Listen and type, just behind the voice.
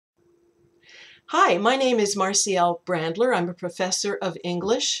Hi, my name is Marcielle Brandler. I'm a professor of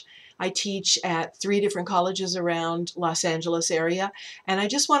English. I teach at 3 different colleges around Los Angeles area, and I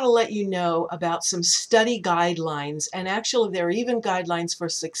just want to let you know about some study guidelines, and actually there are even guidelines for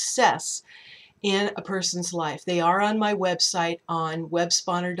success in a person's life. They are on my website on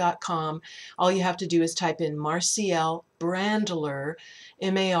webspawner.com. All you have to do is type in Marcielle Brandler,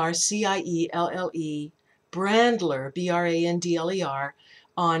 Marcielle, Brandler, Brandler,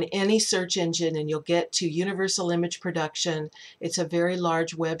 on any search engine, and you'll get to Universal Image Production. It's a very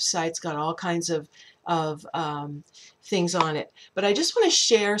large website. It's got all kinds of things on it. But I just want to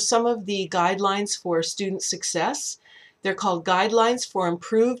share some of the guidelines for student success. They're called Guidelines for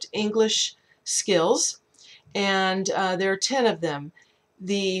Improved English Skills, and there are 10 of them.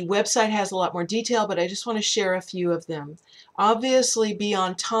 The website has a lot more detail, but I just want to share a few of them. Obviously, be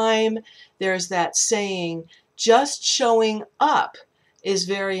on time. There's that saying, just showing up is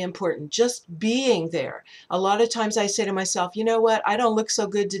very important. Just being there. A lot of times I say to myself, you know what, I don't look so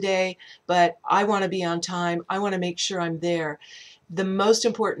good today, but I want to be on time. I want to make sure I'm there. The most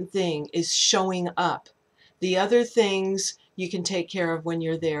important thing is showing up. The other things you can take care of when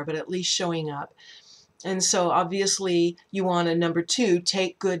you're there, but at least showing up. And so obviously you want to, number 2,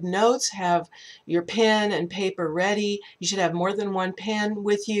 take good notes, have your pen and paper ready. You should have more than one pen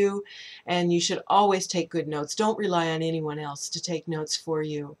with you, and you should always take good notes. Don't rely on anyone else to take notes for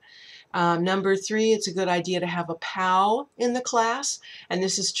you. Number 3, it's a good idea to have a pal in the class, and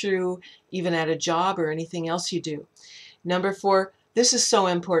this is true even at a job or anything else you do. Number 4, this is so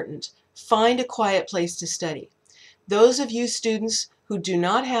important. Find a quiet place to study. Those of you students who do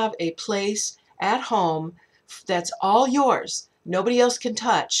not have a place at home that's all yours, nobody else can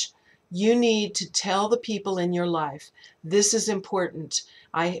touch, you need to tell the people in your life, this is important.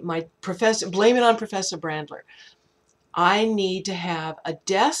 Blame it on Professor Brandler. I need to have a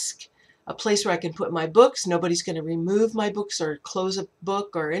desk, a place where I can put my books. Nobody's going to remove my books or close a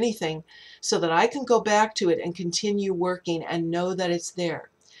book or anything, so that I can go back to it and continue working and know that it's there.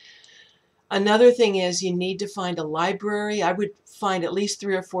 Another thing is you need to find a library. I would find at least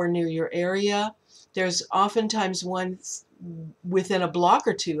 3 or 4 near your area. There's oftentimes one within a block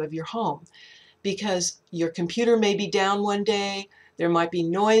or 2 of your home, because your computer may be down one day, there might be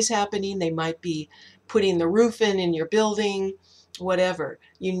noise happening, they might be putting the roof in your building, whatever.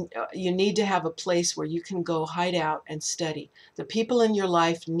 You need to have a place where you can go hide out and study. The people in your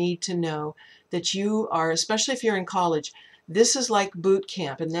life need to know that you are, especially if you're in college, this is like boot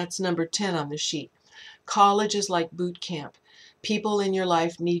camp, and that's number 10 on the sheet. College is like boot camp. People in your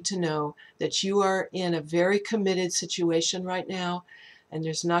life need to know that you are in a very committed situation right now, and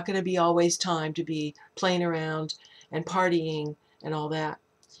there's not going to be always time to be playing around and partying and all that.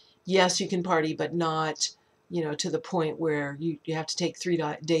 Yes, you can party, but not, to the point where you have to take 3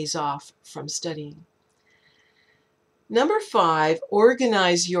 days off from studying. Number 5,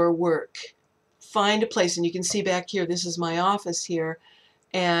 organize your work. Find a place, and you can see back here, this is my office here,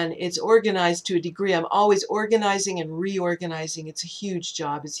 and it's organized to a degree. I'm always organizing and reorganizing. It's a huge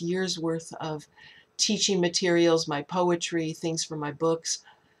job. It's years worth of teaching materials, my poetry, things for my books,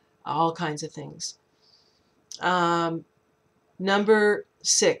 all kinds of things. Number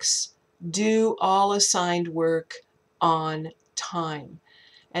 6, do all assigned work on time.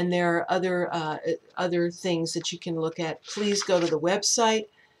 And there are other things that you can look at. Please go to the website,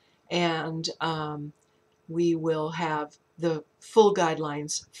 and we will have the full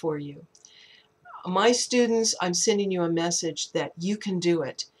guidelines for you. My students, I'm sending you a message that you can do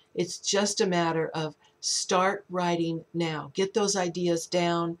it. It's just a matter of start writing now. Get those ideas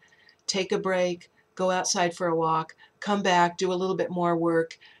down, take a break, go outside for a walk, come back, do a little bit more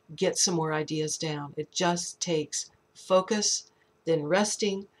work, get some more ideas down. It just takes focus, then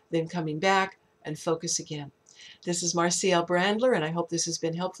resting, then coming back, and focus again. This is Marcielle Brandler, and I hope this has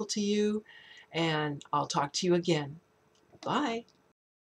been helpful to you, and I'll talk to you again. Bye.